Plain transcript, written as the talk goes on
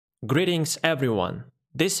Greetings everyone!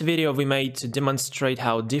 This video we made to demonstrate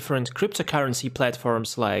how different cryptocurrency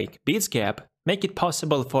platforms like Bitsgap make it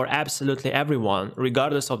possible for absolutely everyone,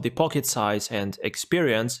 regardless of the pocket size and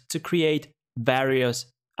experience, to create various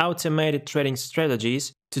automated trading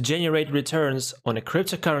strategies to generate returns on a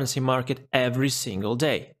cryptocurrency market every single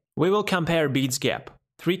day. We will compare Bitsgap,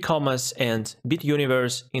 3Commas and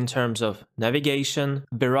Bituniverse in terms of navigation,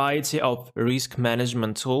 variety of risk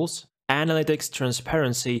management tools, analytics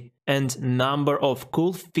transparency, and number of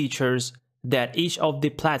cool features that each of the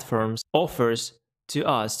platforms offers to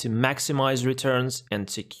us to maximize returns and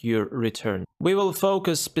secure return. We will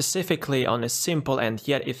focus specifically on a simple and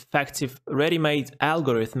yet effective ready-made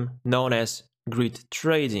algorithm known as grid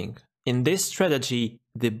trading. In this strategy,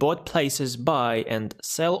 the bot places buy and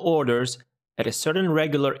sell orders at a certain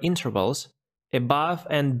regular intervals above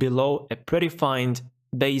and below a predefined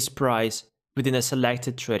base price within a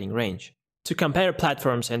selected trading range. To compare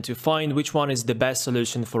platforms and to find which one is the best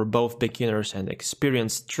solution for both beginners and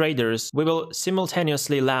experienced traders, we will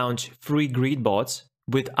simultaneously launch free grid bots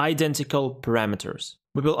with identical parameters.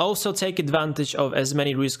 We will also take advantage of as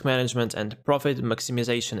many risk management and profit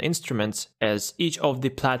maximization instruments as each of the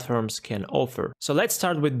platforms can offer. So let's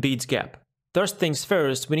start with Bitsgap. First things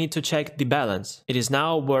first, we need to check the balance. It is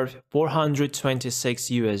now worth 426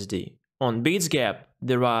 USD. On Bitsgap,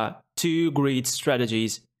 there are two grid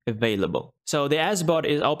strategies available. So the S-bot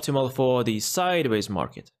is optimal for the sideways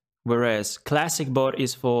market, whereas classic bot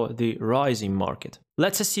is for the rising market.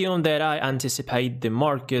 Let's assume that I anticipate the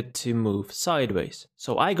market to move sideways.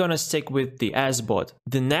 So I'm gonna stick with the S-bot.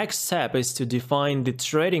 The next step is to define the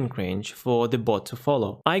trading range for the bot to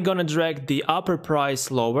follow. I'm gonna drag the upper price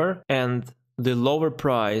lower and the lower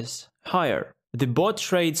price higher. The bot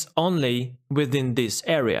trades only within this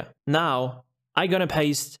area. Now, I'm gonna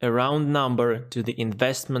paste a round number to the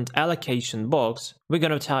investment allocation box. We're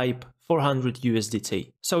gonna type 400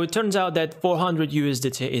 USDT. So it turns out that 400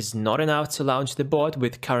 USDT is not enough to launch the bot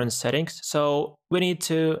with current settings, so we need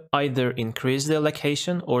to either increase the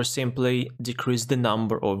allocation or simply decrease the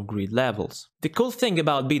number of grid levels. The cool thing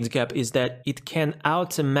about Bitsgap is that it can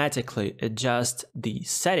automatically adjust the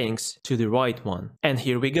settings to the right one. And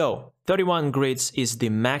here we go. 31 grids is the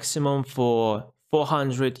maximum for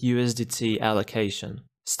 400 USDT allocation.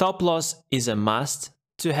 Stop loss is a must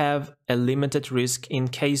to have a limited risk in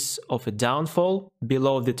case of a downfall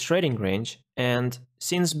below the trading range, and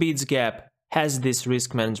since Bitsgap has this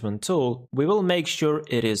risk management tool, we will make sure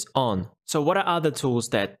it is on. So what are other tools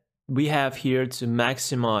that we have here to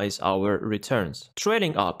maximize our returns?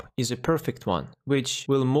 Trading up is a perfect one, which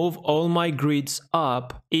will move all my grids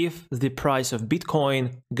up if the price of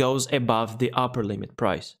Bitcoin goes above the upper limit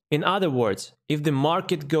price. In other words, if the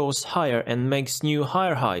market goes higher and makes new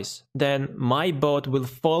higher highs, then my bot will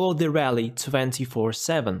follow the rally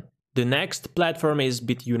 24/7. The next platform is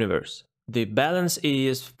Bituniverse. The balance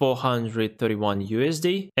is 431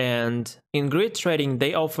 USD, and in grid trading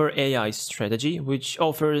they offer AI strategy, which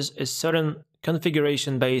offers a certain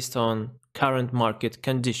configuration based on current market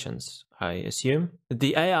conditions, I assume.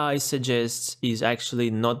 The AI suggests is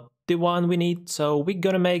actually not the one we need, so we're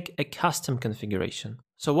gonna make a custom configuration.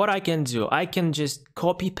 So what I can do, I can just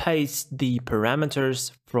copy paste the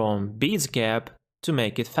parameters from Bitsgap to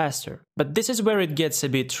make it faster. But this is where it gets a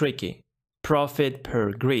bit tricky. Profit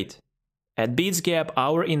per grid. At Bitsgap,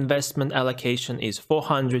 our investment allocation is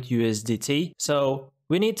 400 USDT, so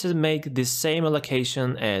we need to make the same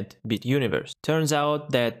allocation at Bituniverse. Turns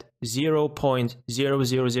out that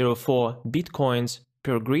 0.0004 Bitcoins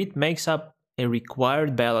per grid makes up a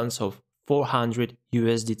required balance of 400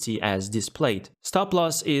 USDT as displayed. Stop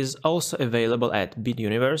loss is also available at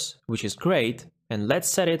Bituniverse, which is great, and let's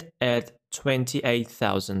set it at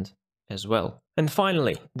 28,000 as well. And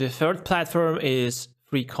finally, the third platform is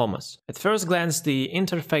 3Commas. At first glance, the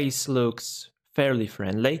interface looks fairly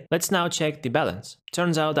friendly. Let's now check the balance.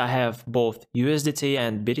 Turns out I have both USDT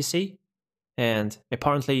and BTC, and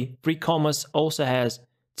apparently 3Commas also has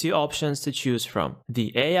two options to choose from: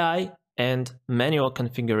 the AI and manual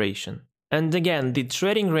configuration. And again, the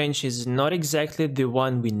trading range is not exactly the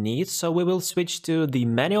one we need, so we will switch to the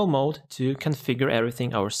manual mode to configure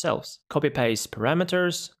everything ourselves. Copy-paste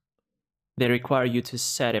parameters. They require you to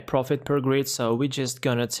set a profit per grid, so we're just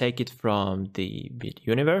gonna take it from the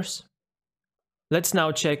Bituniverse. Let's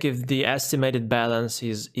now check if the estimated balance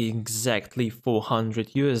is exactly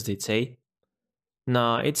 400 USDT.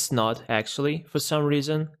 No, it's not actually, for some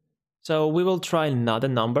reason. So we will try another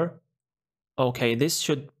number. Okay, this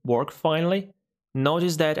should work finally.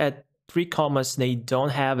 Notice that at 3Commas they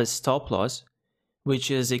don't have a stop loss,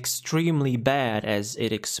 which is extremely bad as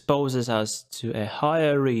it exposes us to a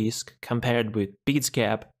higher risk compared with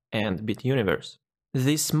Bitsgap and Bituniverse.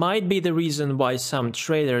 This might be the reason why some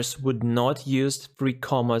traders would not use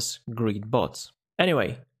 3Commas grid bots.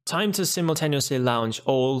 Anyway, time to simultaneously launch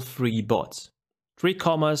all 3 bots.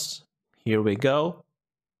 3Commas, here we go.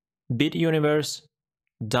 Bituniverse,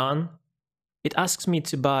 done. It asks me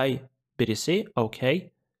to buy BTC,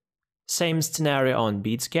 okay. Same scenario on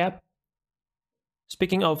Bitsgap.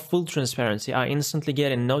 Speaking of full transparency, I instantly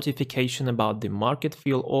get a notification about the market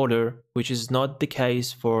fill order, which is not the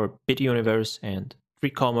case for Bituniverse and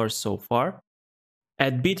 3Commas so far.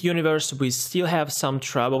 At Bituniverse, we still have some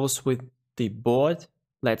troubles with the bot.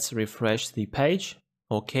 Let's refresh the page.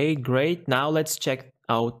 Okay, great. Now let's check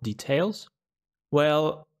out details.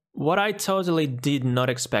 Well, what I totally did not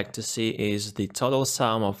expect to see is the total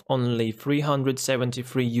sum of only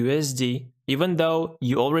 373 USD, even though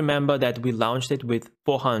you all remember that we launched it with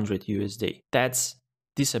 400 USD. That's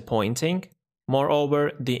disappointing.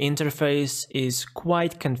 Moreover, the interface is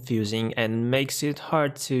quite confusing and makes it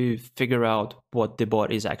hard to figure out what the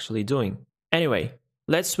bot is actually doing. Anyway,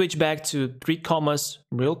 let's switch back to 3Commas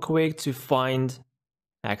real quick to find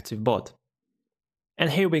active bot. And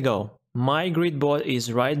here we go. My grid bot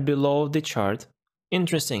is right below the chart.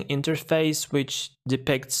 Interesting interface which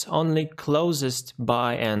depicts only closest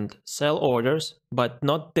buy and sell orders, but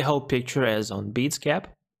not the whole picture as on Bitsgap.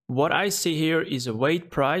 What I see here is a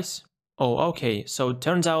wait price. Oh, okay, so it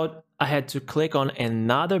turns out I had to click on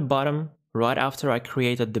another button right after I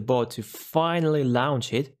created the bot to finally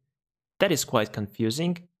launch it. That is quite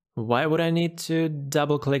confusing. Why would I need to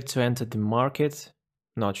double click to enter the market?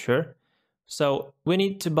 Not sure. So we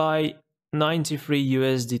need to buy 93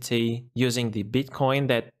 USDT using the Bitcoin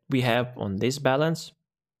that we have on this balance.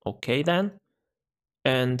 Okay then.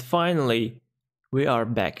 And finally, we are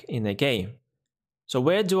back in the game. So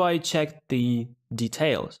where do I check the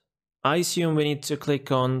details? I assume we need to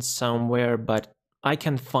click on somewhere, but I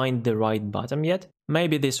can't find the right button yet.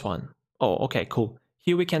 Maybe this one. Oh, okay, cool.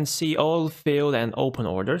 Here we can see all filled and open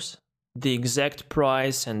orders, the exact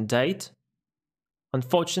price and date.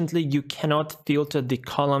 Unfortunately, you cannot filter the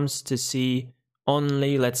columns to see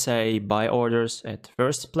only, let's say, buy orders at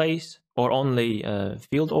first place or only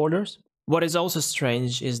filled orders. What is also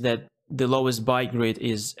strange is that the lowest buy grid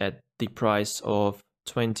is at the price of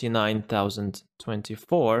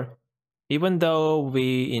 29,024, even though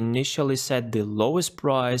we initially set the lowest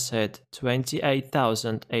price at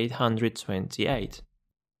 28,828.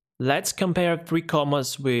 Let's compare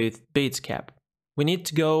 3Commas with Bitsgap. We need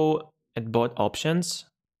to go at bot options.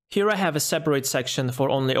 Here I have a separate section for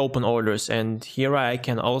only open orders, and here I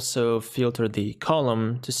can also filter the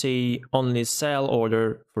column to see only sell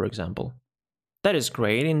order, for example. That is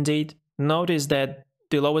great indeed. Notice that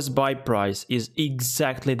the lowest buy price is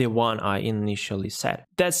exactly the one I initially set.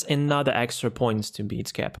 That's another extra point to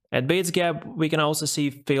Bitsgap. At Bitsgap, we can also see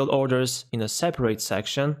failed orders in a separate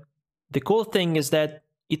section. The cool thing is that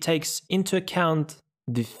it takes into account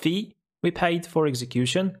the fee we paid for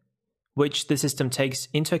execution, which the system takes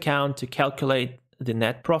into account to calculate the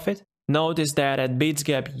net profit. Notice that at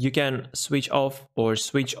Bitsgap, you can switch off or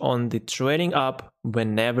switch on the trading up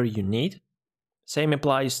whenever you need. Same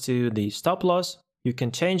applies to the stop loss. You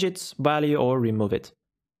can change its value or remove it.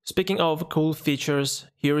 Speaking of cool features,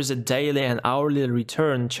 here is a daily and hourly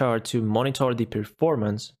return chart to monitor the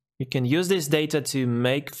performance. You can use this data to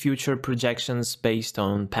make future projections based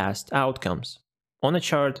on past outcomes. On a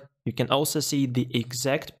chart, you can also see the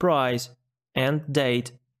exact price and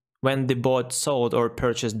date when the bot sold or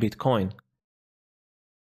purchased Bitcoin.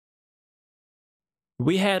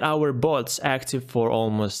 We had our bots active for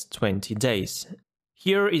almost 20 days.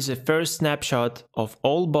 Here is a first snapshot of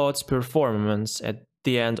all bots' performance at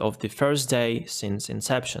the end of the first day since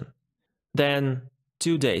inception. Then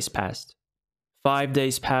 2 days passed. 5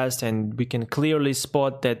 days passed, and we can clearly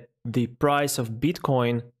spot that the price of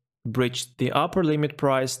Bitcoin breached the upper limit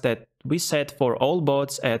price that we set for all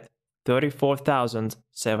bots at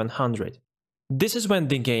 34,700. This is when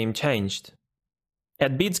the game changed.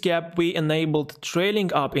 At Bitsgap, we enabled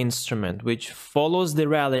trailing up instrument, which follows the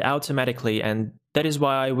rally automatically, and that is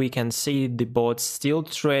why we can see the bots still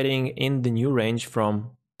trading in the new range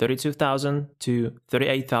from 32,000 to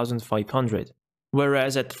 38,500.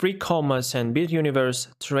 Whereas at 3Commas and Bituniverse,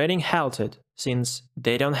 trading halted since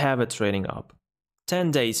they don't have a trading up.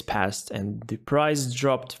 10 days passed and the price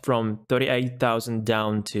dropped from 38,000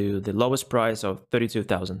 down to the lowest price of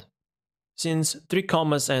 32,000. Since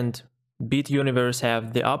 3Commas and Bituniverse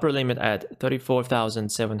have the upper limit at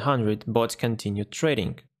 34,700, bots continued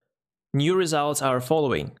trading. New results are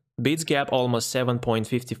following. Bitsgap almost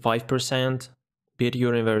 7.55%,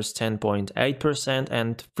 Bituniverse 10.8%,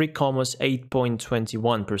 and 3Commas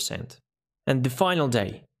 8.21%. And the final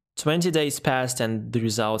day. 20 days passed and the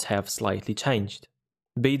results have slightly changed.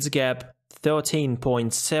 Bitsgap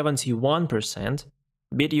 13.71%,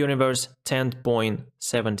 Bituniverse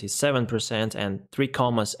 10.77% and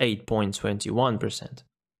 3Commas 8.21%.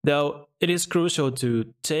 Though it is crucial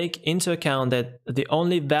to take into account that the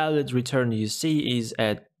only valid return you see is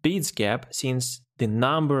at Bitsgap, since the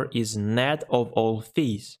number is net of all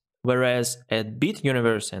fees, whereas at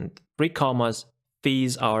Bituniverse and 3Commas,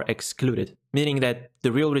 fees are excluded, meaning that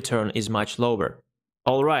the real return is much lower.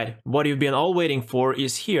 Alright, what you've been all waiting for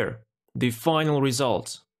is here, the final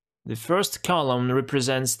results. The first column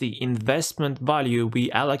represents the investment value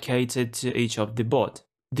we allocated to each of the bot.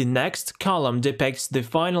 The next column depicts the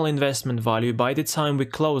final investment value by the time we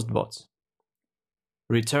closed bots.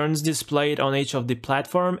 Returns displayed on each of the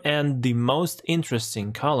platform, and the most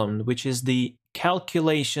interesting column, which is the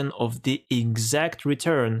calculation of the exact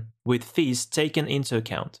return with fees taken into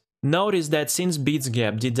account. Notice that since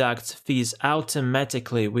Bitsgap deducts fees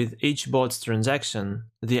automatically with each bot's transaction,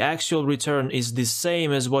 the actual return is the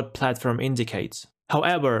same as what platform indicates.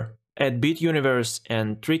 However, at Bituniverse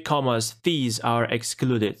and 3Commas, fees are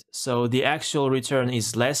excluded, so the actual return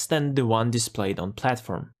is less than the one displayed on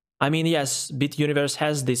platform. I mean, yes, Bituniverse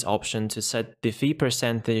has this option to set the fee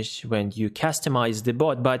percentage when you customize the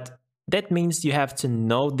bot, but that means you have to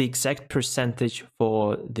know the exact percentage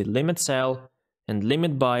for the limit sell and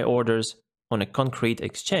limit buy orders on a concrete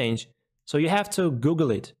exchange, so you have to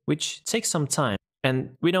Google it, which takes some time.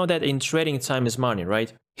 And we know that in trading, time is money,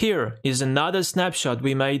 right? Here is another snapshot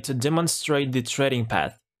we made to demonstrate the trading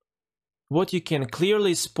path. What you can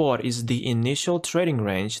clearly spot is the initial trading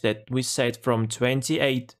range that we set from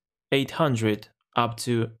 28,800 up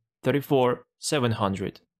to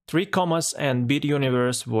 34,700. 3Commas and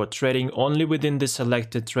Bituniverse were trading only within the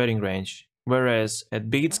selected trading range, whereas at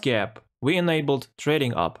Bitsgap, we enabled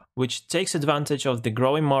trading up, which takes advantage of the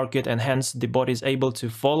growing market, and hence the bot is able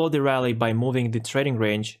to follow the rally by moving the trading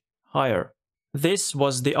range higher. This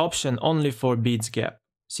was the option only for Bitsgap,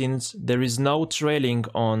 since there is no trailing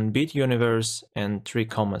on Bituniverse and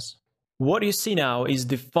 3Commas. What you see now is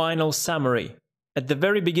the final summary. At the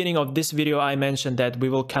very beginning of this video, I mentioned that we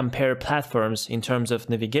will compare platforms in terms of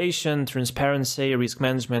navigation, transparency, risk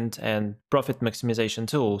management, and profit maximization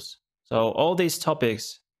tools. So all these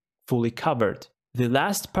topics fully covered. The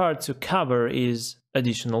last part to cover is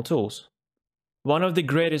additional tools. One of the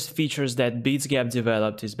greatest features that Bitsgap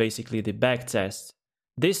developed is basically the backtest.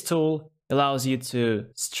 This tool allows you to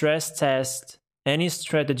stress test any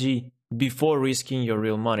strategy before risking your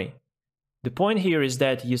real money. The point here is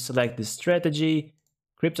that you select the strategy,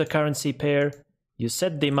 cryptocurrency pair, you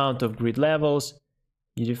set the amount of grid levels,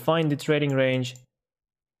 you define the trading range,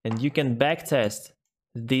 and you can backtest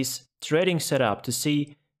this trading setup to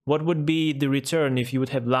see what would be the return if you would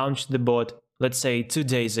have launched the bot, let's say 2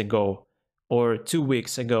 days ago or 2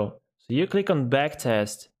 weeks ago. So you click on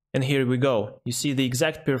backtest, and here we go. You see the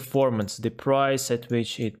exact performance, the price at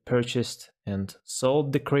which it purchased and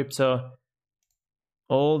sold the crypto.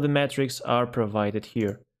 All the metrics are provided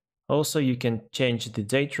here. Also, you can change the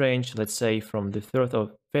date range, let's say from the 3rd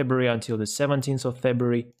of February until the 17th of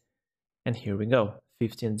February. And here we go,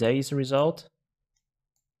 15 days result.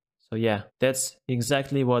 So yeah, that's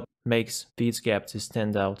exactly what makes Bitsgap to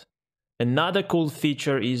stand out. Another cool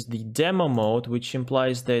feature is the demo mode, which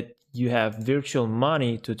implies that you have virtual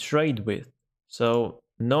money to trade with. So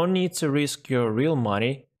no need to risk your real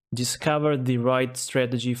money. Discover the right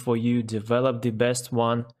strategy for you, develop the best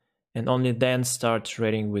one, and only then start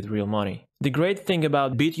trading with real money. The great thing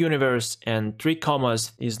about Bituniverse and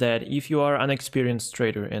 3Commas is that if you are an experienced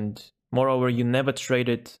trader and moreover you never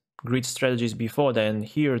traded grid strategies before, then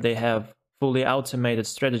here they have fully automated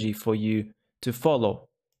strategy for you to follow.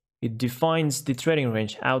 It defines the trading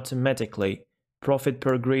range automatically, profit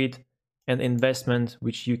per grid, and investment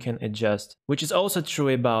which you can adjust, which is also true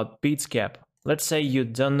about Bitsgap. Let's say you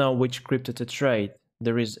don't know which crypto to trade.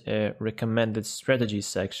 There is a recommended strategy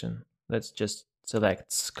section. Let's just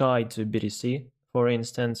select Sky to BTC, for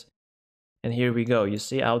instance. And here we go. You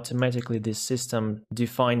see automatically this system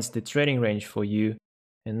defines the trading range for you.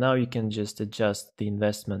 And now you can just adjust the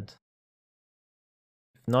investment.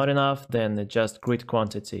 If not enough, then adjust grid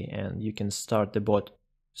quantity and you can start the bot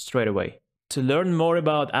straight away. To learn more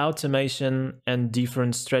about automation and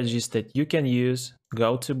different strategies that you can use,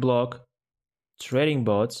 go to blog, trading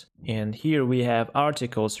bots, and here we have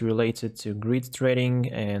articles related to grid trading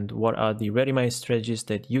and what are the ready-made strategies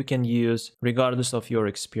that you can use regardless of your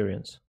experience.